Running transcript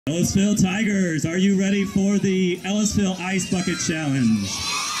Ellisville Tigers, are you ready for the Ellisville Ice Bucket Challenge?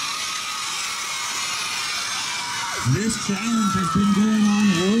 This challenge has been going on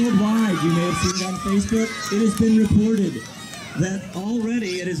worldwide. You may have seen it on Facebook. It has been reported that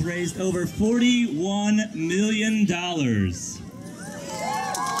already it has raised over $41 million.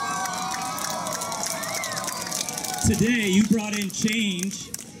 Today you brought in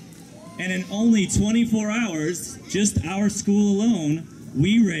change, and in only 24 hours, just our school alone,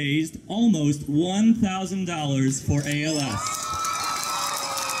 we raised almost $1,000 for ALS.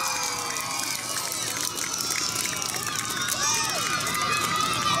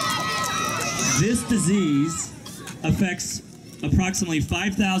 This disease affects approximately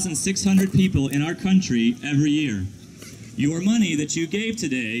 5,600 people in our country every year. Your money that you gave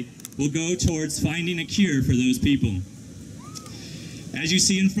today will go towards finding a cure for those people. As you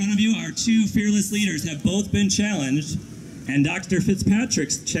see in front of you, our two fearless leaders have both been challenged, and Dr.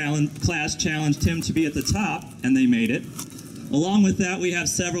 Fitzpatrick's class challenged him to be at the top, and they made it. Along with that, we have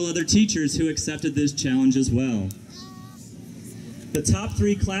several other teachers who accepted this challenge as well. The top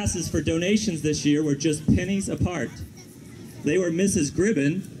three classes for donations this year were just pennies apart. They were Mrs.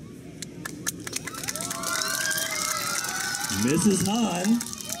 Gribben, Mrs. Hahn,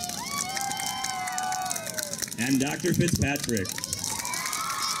 and Dr. Fitzpatrick.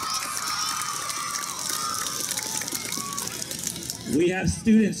 We have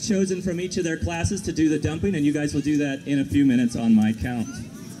students chosen from each of their classes to do the dumping, and you guys will do that in a few minutes on my count.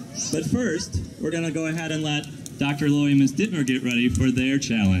 But first, we're going to go ahead and let Dr. Loy and Ms. Dittmer get ready for their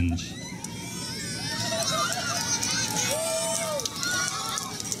challenge.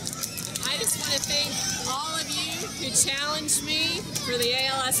 I just want to thank all of you who challenged me for the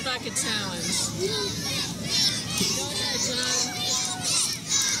ALS Bucket Challenge. Go ahead, John.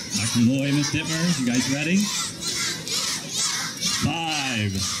 Dr. Loy and Ms. Dittmer, you guys ready?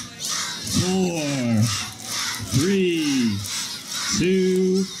 5, 4, 3,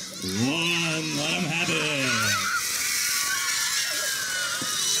 2, 1. Let them have it.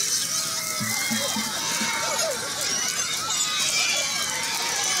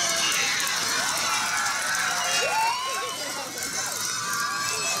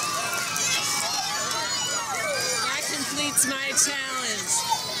 That completes my challenge.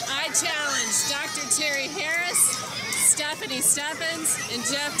 I challenge Dr. Terry Harris, Stephanie Stephens, and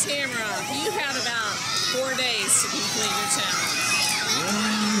Jeff Tamroff. You have about 4 days to complete your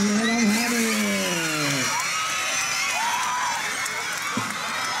challenge.